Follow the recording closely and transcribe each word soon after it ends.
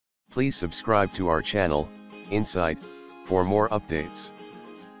Please subscribe to our channel, Insight, for more updates.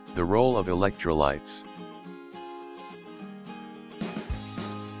 The role of electrolytes.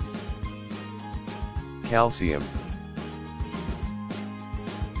 Calcium.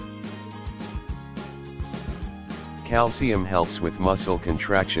 Calcium helps with muscle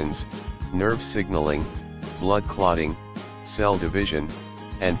contractions, nerve signaling, blood clotting, cell division,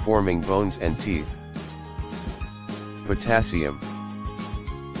 and forming bones and teeth. Potassium.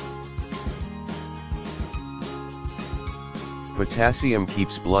 Potassium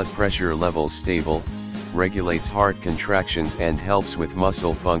keeps blood pressure levels stable, regulates heart contractions and helps with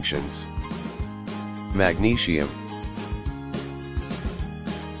muscle functions. Magnesium.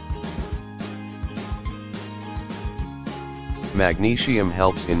 Magnesium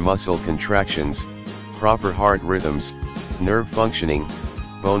helps in muscle contractions, proper heart rhythms, nerve functioning,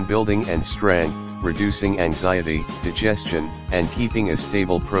 bone building and strength, reducing anxiety, digestion, and keeping a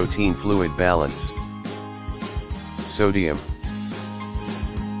stable protein-fluid balance. Sodium.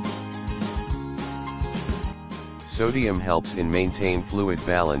 Sodium helps in maintain fluid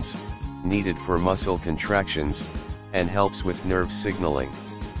balance, needed for muscle contractions, and helps with nerve signaling.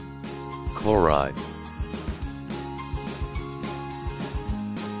 Chloride.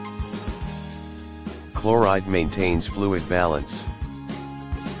 Chloride maintains fluid balance.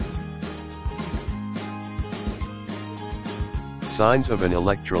 Signs of an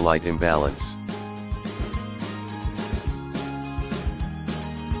electrolyte imbalance.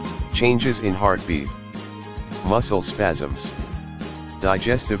 Changes in heartbeat, muscle spasms,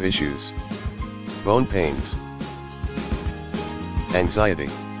 digestive issues, bone pains, anxiety,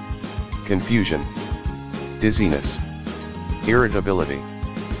 confusion, dizziness, irritability.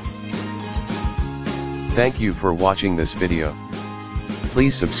 Thank you for watching this video.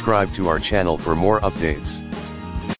 Please subscribe to our channel for more updates.